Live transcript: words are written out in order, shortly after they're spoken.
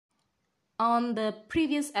On the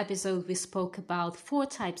previous episode, we spoke about 4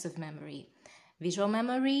 types of memory: visual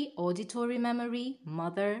memory, auditory memory,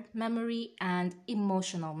 motor memory, and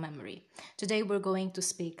emotional memory. Today, we're going to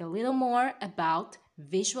speak a little more about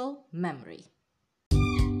visual memory.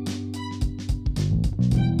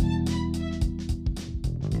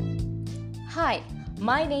 Hi,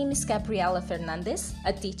 my name is Gabriela Fernandez,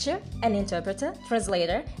 a teacher, an interpreter,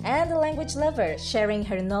 translator, and a language lover sharing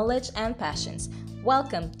her knowledge and passions.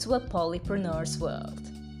 Welcome to a Polypreneur's World.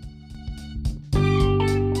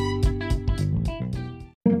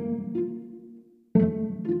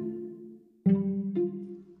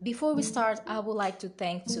 Before we start, I would like to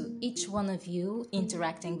thank to each one of you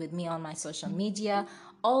interacting with me on my social media,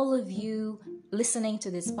 all of you listening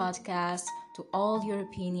to this podcast, to all your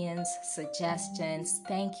opinions, suggestions.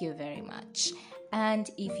 Thank you very much. And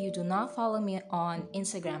if you do not follow me on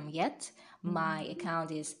Instagram yet, my account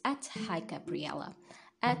is at HiGabriela,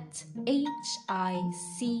 at HiCapriella.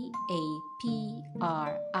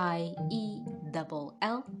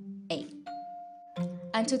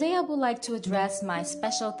 And today I would like to address my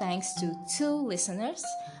special thanks to 2 listeners.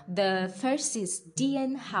 The first is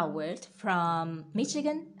Dean Howard from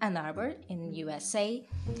Michigan, Ann Arbor in USA.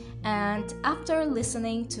 And after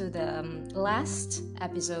listening to the last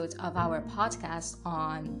episode of our podcast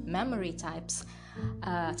on memory types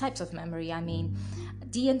of memory,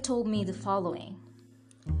 Dean told me the following.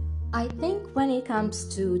 I think when it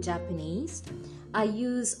comes to Japanese, I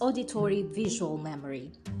use auditory visual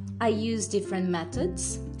memory. I use different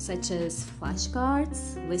methods such as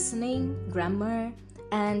flashcards, listening, grammar,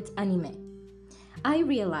 and anime. I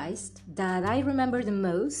realized that I remember the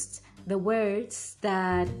most the words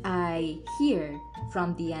that I hear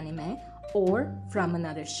from the anime or from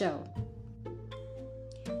another show.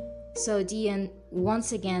 So Dian,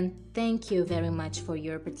 once again, thank you very much for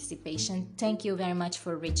your participation. Thank you very much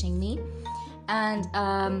for reaching me. And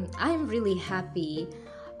I'm really happy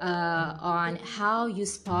on how you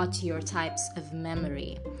spot your types of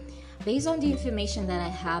memory. Based on the information that I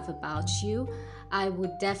have about you, I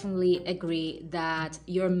would definitely agree that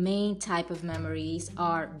your main type of memories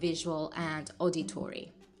are visual and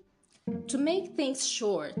auditory. To make things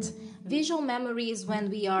short, visual memory is when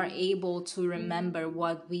we are able to remember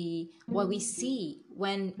what we see,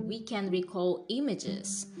 when we can recall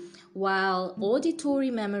images, while auditory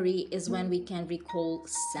memory is when we can recall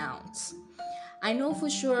sounds. I know for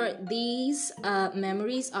sure these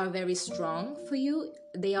memories are very strong for you.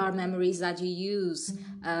 They are memories that you use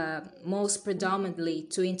most predominantly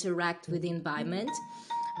to interact with the environment,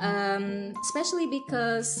 especially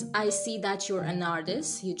because I see that you're an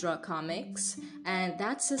artist, you draw comics, and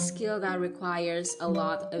that's a skill that requires a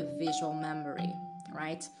lot of visual memory,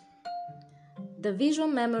 right? The visual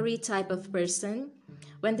memory type of person,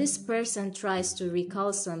 when this person tries to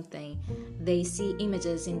recall something, they see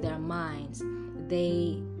images in their minds.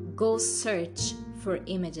 They go search for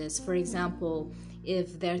images. For example,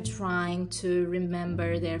 if they're trying to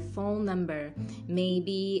remember their phone number,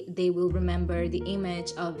 maybe they will remember the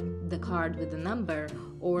image of the card with the number,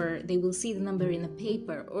 or they will see the number in a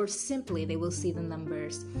paper, or simply they will see the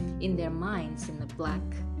numbers in their minds in a black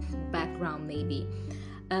background maybe.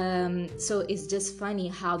 So it's just funny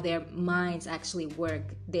how their minds actually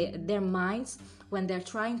work. Their minds, when they're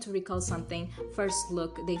trying to recall something,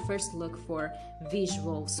 they first look for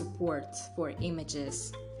visual support, for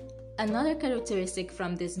images. Another characteristic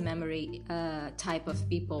from this memory type of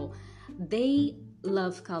people, they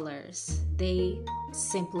love colors. They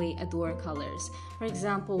simply adore colors. For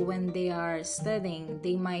example, when they are studying,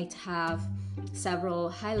 they might have several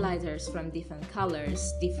highlighters from different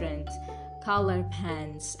colors, different color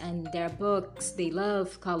pens, and their books, they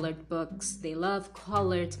love colored books. They love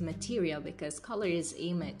colored material because color is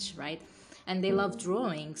image, right? And they love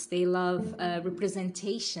drawings, they love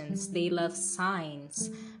representations, they love signs,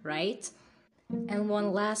 right? And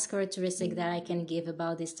one last characteristic that I can give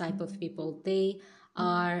about this type of people, they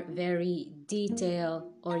are very detail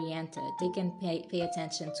oriented. They can pay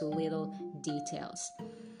attention to little details.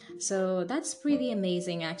 So that's pretty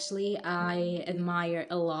amazing, actually. I admire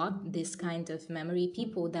a lot this kind of memory,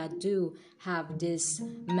 people that do have this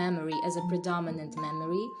memory as a predominant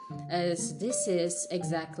memory, as this is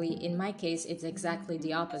exactly, in my case, it's exactly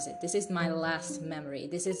the opposite. This is my last memory.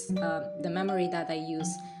 This is the memory that I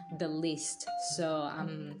use the least. So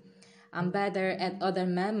I'm better at other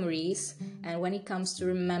memories, and when it comes to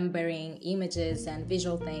remembering images and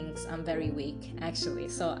visual things, I'm very weak, actually.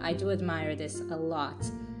 So I do admire this a lot.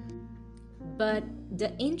 But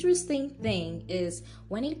the interesting thing is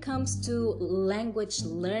when it comes to language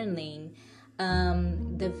learning,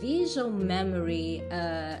 the visual memory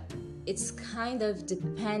it's kind of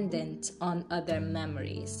dependent on other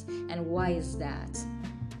memories. And why is that?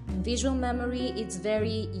 Visual memory, it's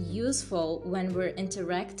very useful when we're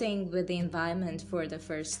interacting with the environment for the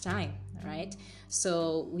first time, right?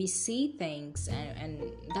 So we see things, and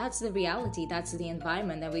that's the reality, that's the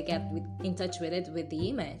environment, and we get in touch with it with the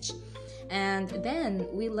image. And then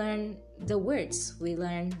we learn the words, we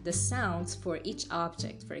learn the sounds for each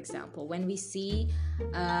object. For example, when we see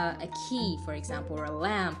a key, for example, or a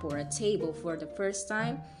lamp or a table for the first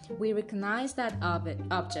time, we recognize that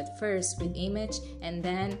object first with image, and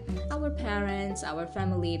then our parents, our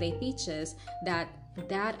family, they teach us that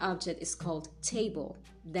that object is called table.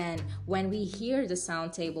 Then when we hear the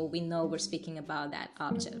sound table, we know we're speaking about that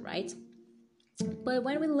object, right? But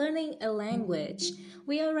when we're learning a language,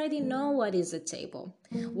 we already know what is a table.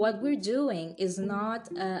 What we're doing is not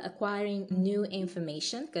acquiring new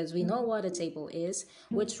information, because we know what a table is.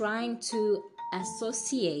 We're trying to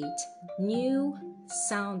associate new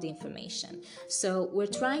sound information. So we're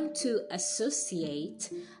trying to associate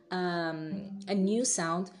a new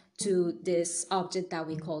sound to this object that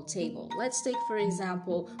we call table. Let's take, for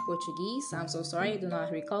example, Portuguese. I'm so sorry, I do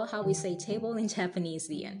not recall how we say table in Japanese,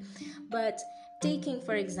 Ian. But taking,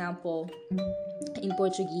 for example, in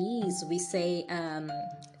Portuguese, we say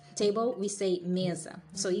table, we say mesa.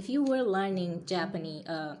 So if you were learning Japanese,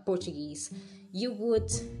 Portuguese, you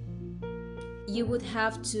would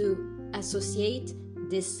have to associate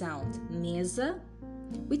this sound, mesa,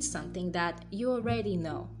 with something that you already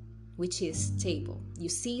know, which is table. You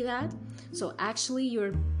see that? So actually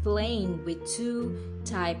you're playing with two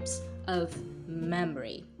types of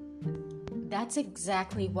memory. That's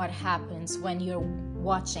exactly what happens when you're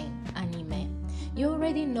watching anime. You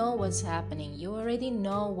already know what's happening. You already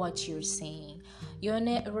know what you're seeing. You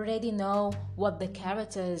already know what the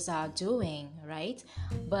characters are doing, right?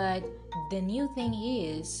 But the new thing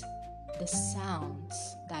is the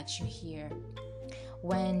sounds that you hear.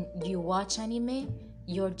 When you watch anime,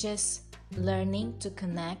 you're just learning to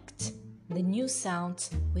connect the new sounds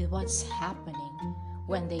with what's happening.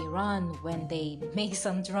 When they run, when they make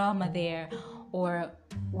some drama there, or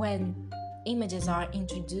when images are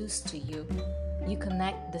introduced to you, you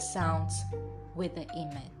connect the sounds with the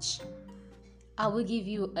image. I will give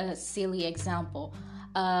you a silly example.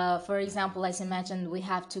 For example, let's imagine we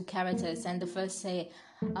have two characters, and the first say,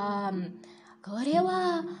 これ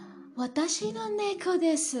は私の猫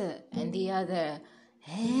です. And the other,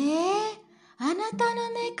 あなたの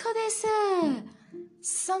猫です.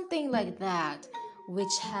 Something like that,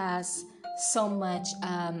 which has so much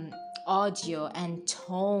audio and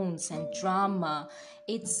tones and drama.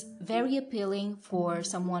 It's very appealing for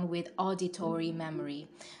someone with auditory memory.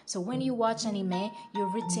 So when you watch anime,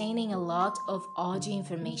 you're retaining a lot of audio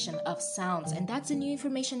information, of sounds, and that's the new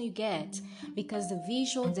information you get, because the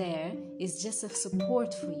visual there is just a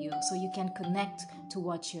support for you, so you can connect to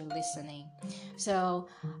what you're listening. So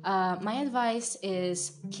my advice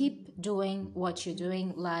is keep doing what you're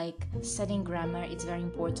doing, like studying grammar. It's very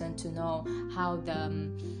important to know how the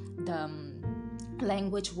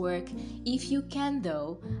language work. If you can,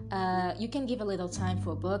 though, you can give a little time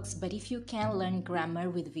for books, but if you can learn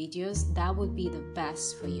grammar with videos, that would be the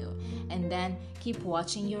best for you. And then keep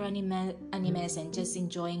watching your animes and just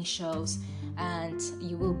enjoying shows, and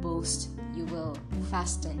you will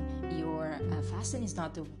fasten your fasten is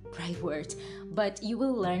not the right word, but you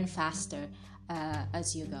will learn faster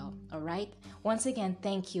as you go. All right, once again,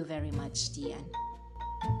 thank you very much, Diane.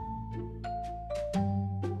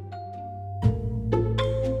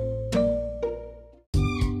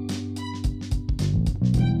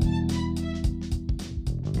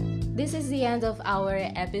 This is the end of our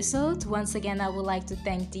episode. Once again, I would like to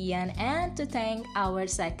thank Diane and to thank our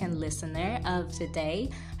second listener of today.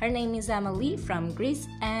 Her name is Emily from Greece,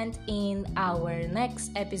 and in our next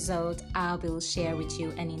episode, I will share with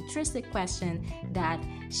you an interesting question that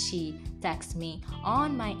she texted me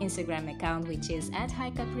on my Instagram account, which is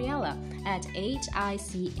 @HiCapriella,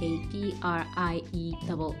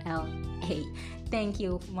 @HiCapriella. Thank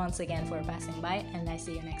you once again for passing by, and I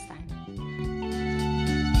see you next time.